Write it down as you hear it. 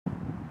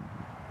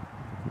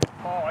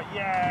Oh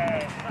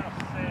yeah,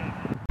 that's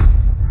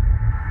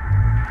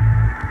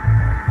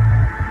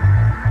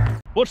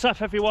it. What's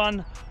up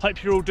everyone?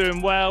 Hope you're all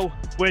doing well.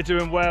 We're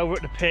doing well, we're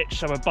at the pitch,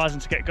 so we're buzzing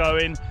to get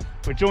going.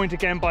 We're joined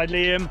again by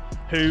Liam,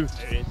 who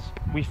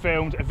we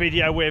filmed a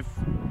video with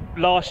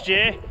last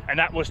year, and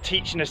that was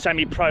teaching a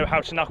semi-pro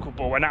how to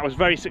knuckleball, and that was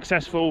very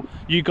successful.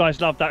 You guys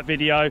loved that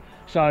video,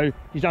 so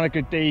he's done a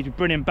good deed. We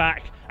bring him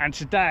back, and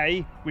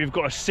today we've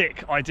got a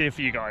sick idea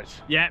for you guys.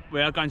 Yeah, we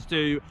are going to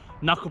do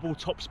knuckleball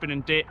top spin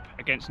and dip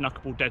against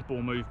knuckleball dead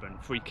ball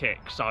movement, free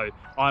kick. So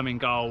I'm in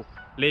goal,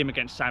 Liam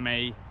against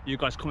Sammy. You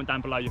guys comment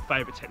down below your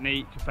favourite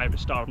technique, your favourite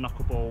style of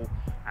knuckleball,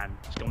 and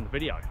let's get on the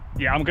video.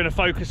 Yeah, I'm going to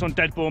focus on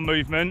dead ball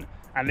movement,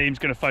 and Liam's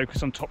going to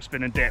focus on top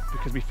spin and dip,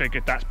 because we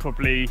figured that's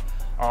probably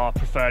our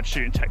preferred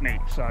shooting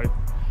technique. So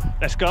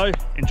let's go,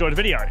 enjoy the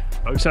video.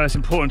 So it's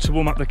important to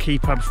warm up the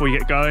keeper before you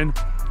get going.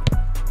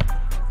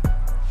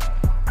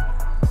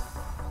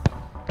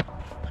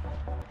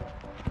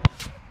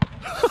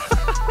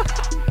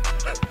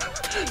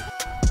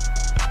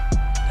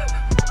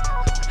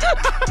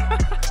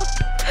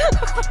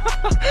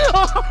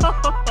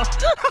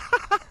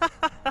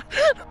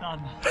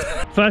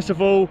 First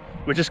of all,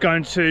 we're just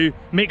going to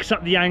mix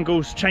up the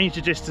angles, change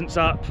the distance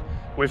up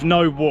with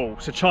no wall.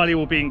 So Charlie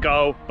will be in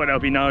goal, but there'll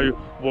be no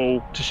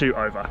wall to shoot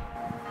over.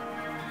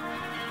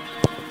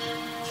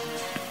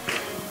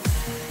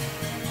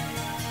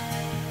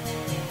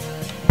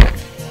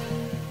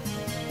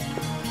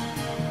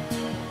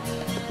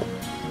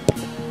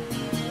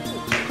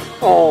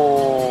 Oh.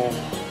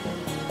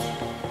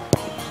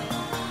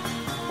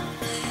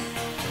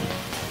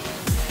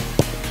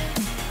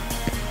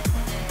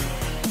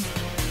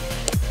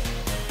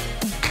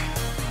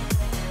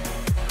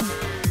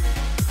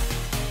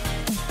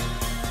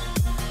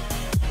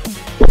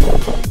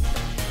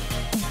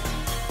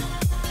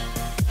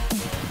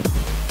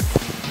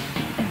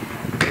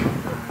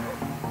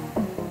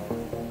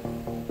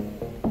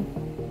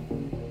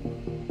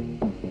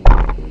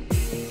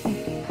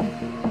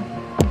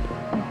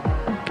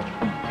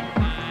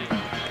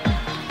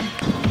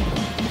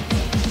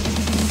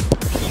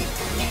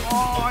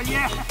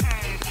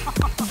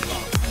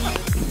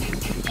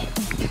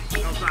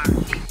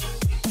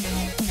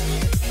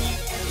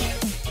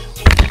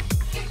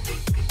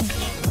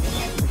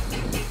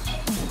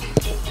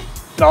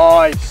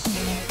 Nice.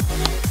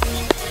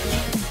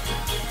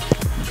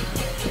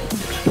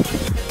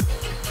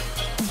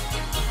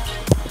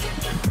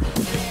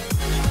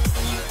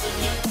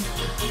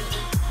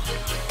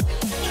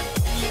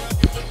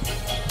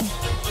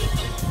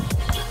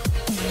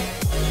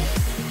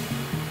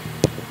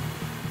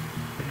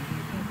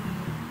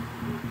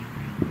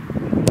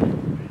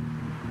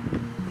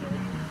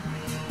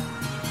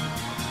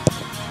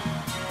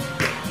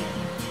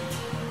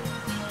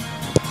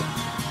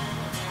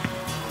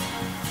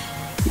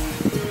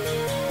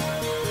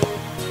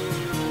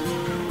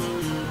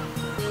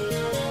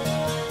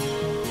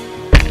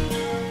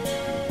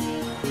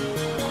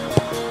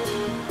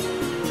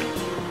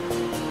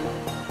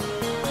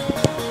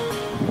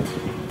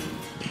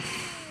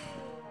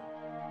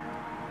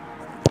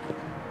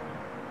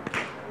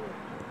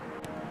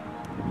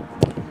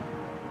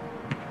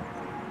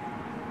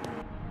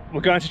 We're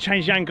going to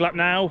change the angle up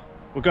now.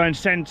 We're going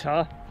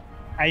centre,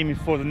 aiming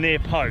for the near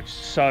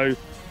post. So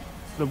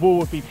the wall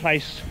would be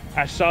placed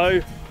as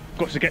so.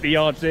 Got to get the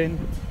yards in,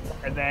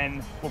 and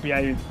then we'll be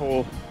aiming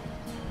for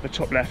the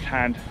top left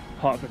hand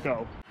part of the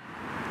goal.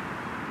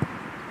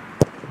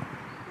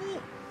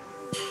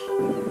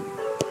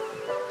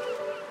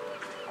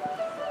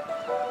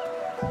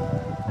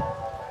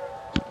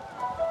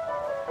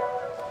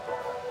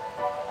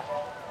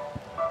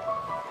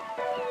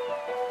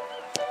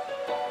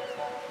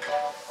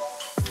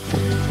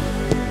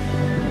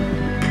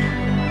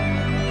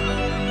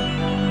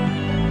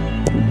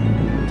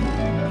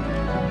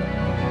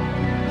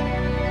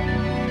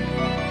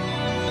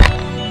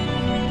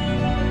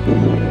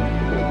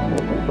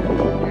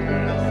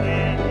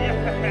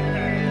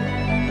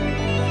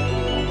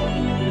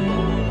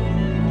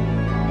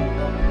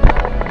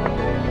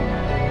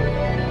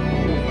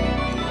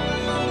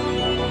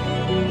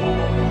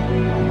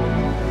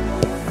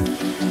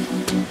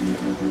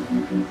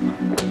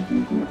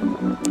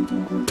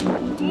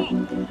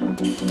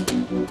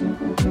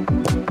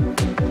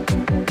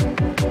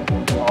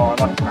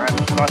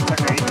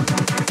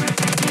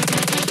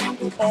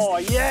 Oh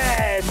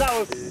yeah, that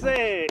was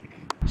sick!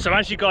 So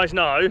as you guys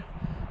know,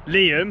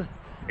 Liam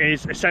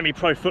is a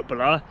semi-pro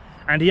footballer,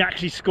 and he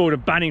actually scored a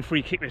banning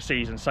free kick this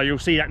season. So you'll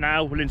see that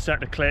now, we'll insert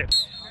the clip.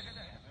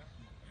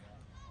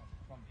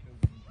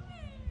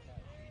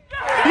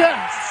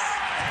 Yes!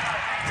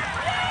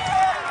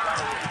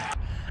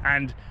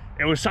 And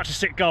it was such a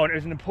sick goal, and it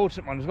was an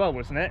important one as well,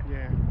 wasn't it?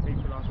 Yeah,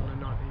 equaliser on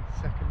the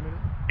 92nd minute.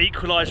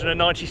 Equaliser in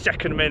the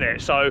 92nd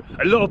minute, so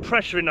a lot of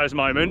pressure in those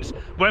moments.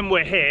 When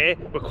we're here,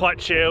 we're quite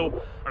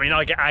chill. I mean,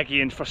 I get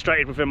aggy and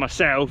frustrated with him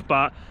myself,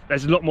 but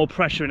there's a lot more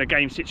pressure in a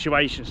game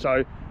situation,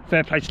 so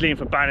fair play to Liam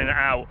for banning it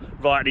out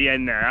right at the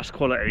end there. That's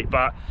quality.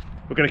 But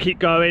we're going to keep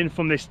going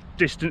from this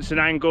distance and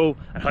angle,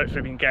 and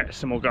hopefully we can get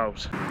some more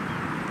goals.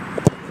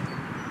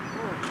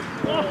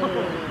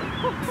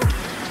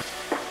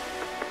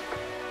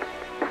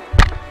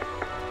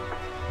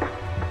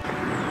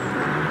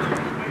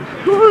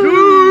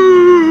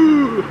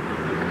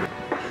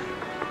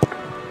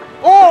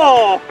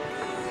 Oh!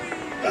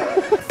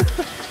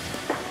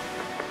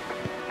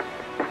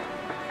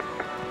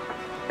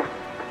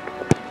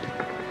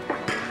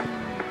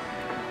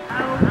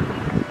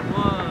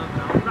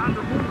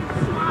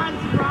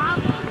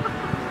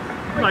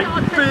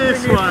 Like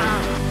this one.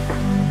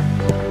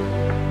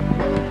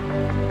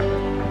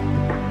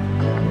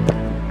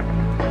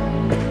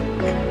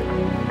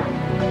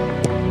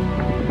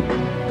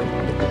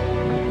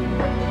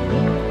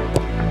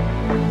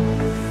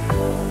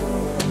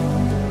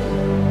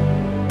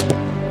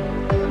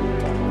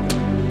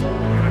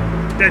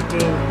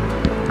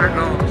 Deadball at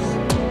last.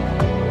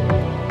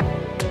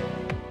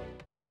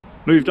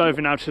 Moved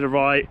over now to the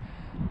right.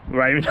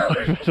 We're aiming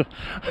over.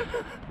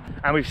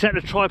 And we've set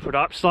the tripod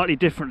up slightly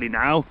differently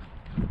now.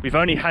 We've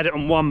only had it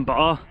on one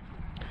bar,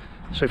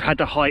 so we've had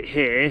the height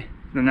here,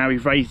 and now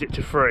we've raised it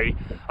to 3.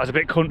 I was a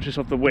bit conscious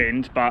of the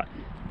wind, but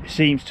it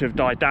seems to have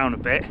died down a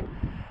bit.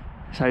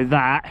 So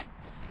that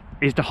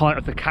is the height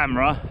of the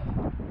camera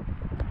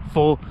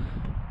for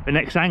the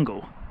next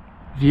angle.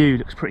 View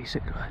looks pretty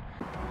sick though.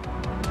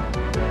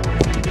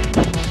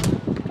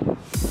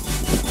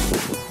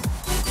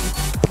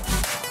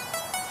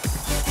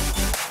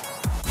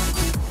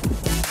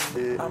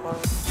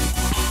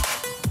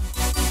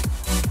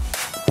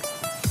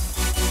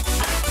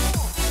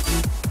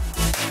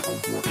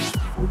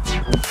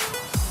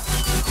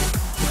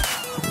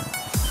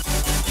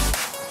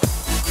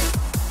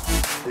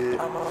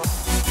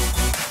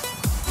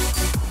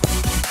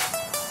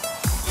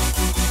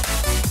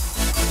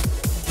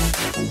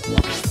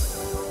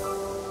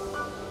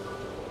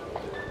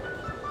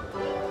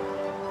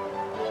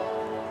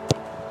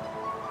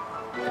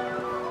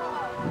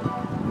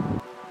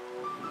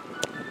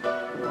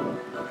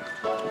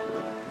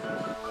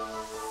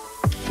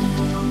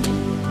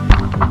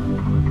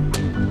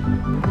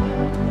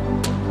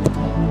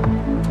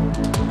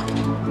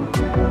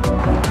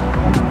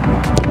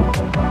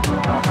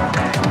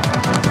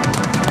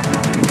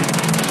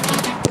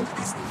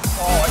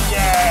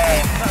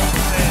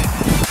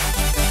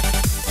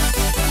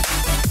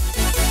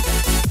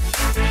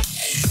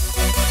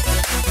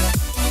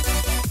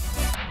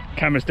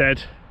 Camera's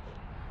dead.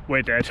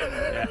 We're dead.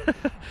 Yeah.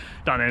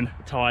 Done in.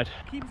 Tired.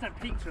 Keepers at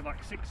peaks with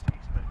like 60s.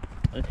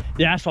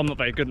 Yeah, that's why I'm not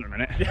very good at the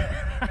minute.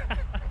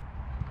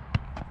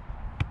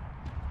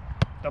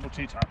 Double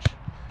 2-touch.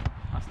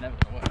 That's never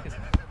gonna work, is it?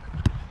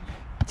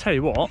 Tell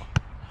you what.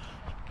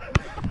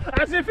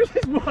 As if it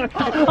is one.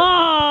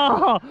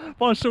 Ah!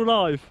 But I'm still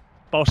live.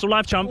 But I'm still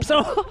live, chumps.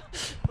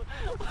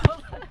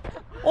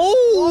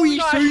 Oh, you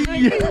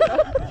see.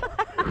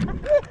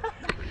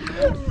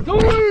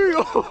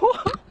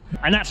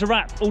 And that's a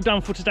wrap, all done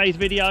for today's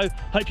video.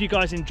 Hope you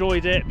guys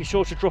enjoyed it. Be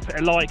sure to drop it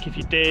a like if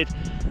you did.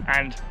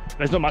 And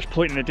there's not much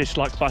point in the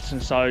dislike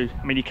button, so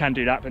I mean you can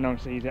do that, but no one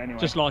sees it anyway.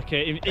 Just like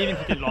it, even if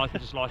you didn't like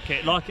it, just like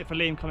it. Like it for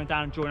Liam coming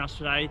down and joining us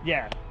today.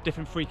 Yeah.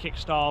 Different free kick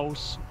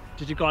styles.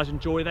 Did you guys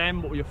enjoy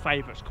them? What were your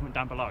favourites? Comment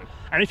down below.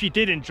 And if you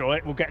did enjoy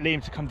it, we'll get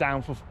Liam to come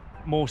down for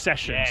more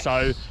sessions. Yes.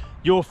 So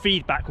your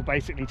feedback will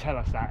basically tell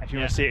us that if you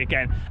want to see it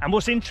again. And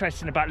what's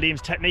interesting about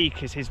Liam's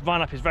technique is his run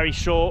up is very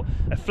short,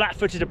 a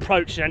flat-footed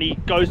approach, and he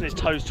goes on his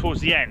toes towards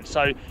the end.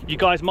 So you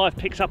guys might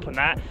have picked up on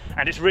that,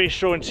 and it's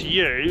reassuring to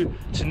you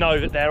to know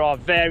that there are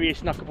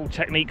various knuckleball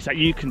techniques that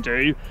you can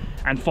do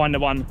and find the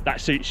one that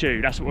suits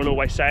you. That's what we'll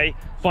always say.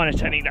 Find a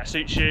technique that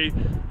suits you.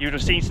 You would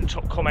have seen some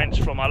top comments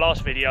from our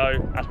last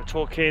video as we're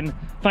talking.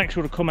 Thanks for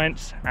all the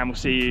comments, and we'll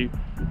see you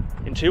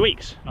in 2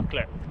 weeks. Knuckle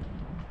it.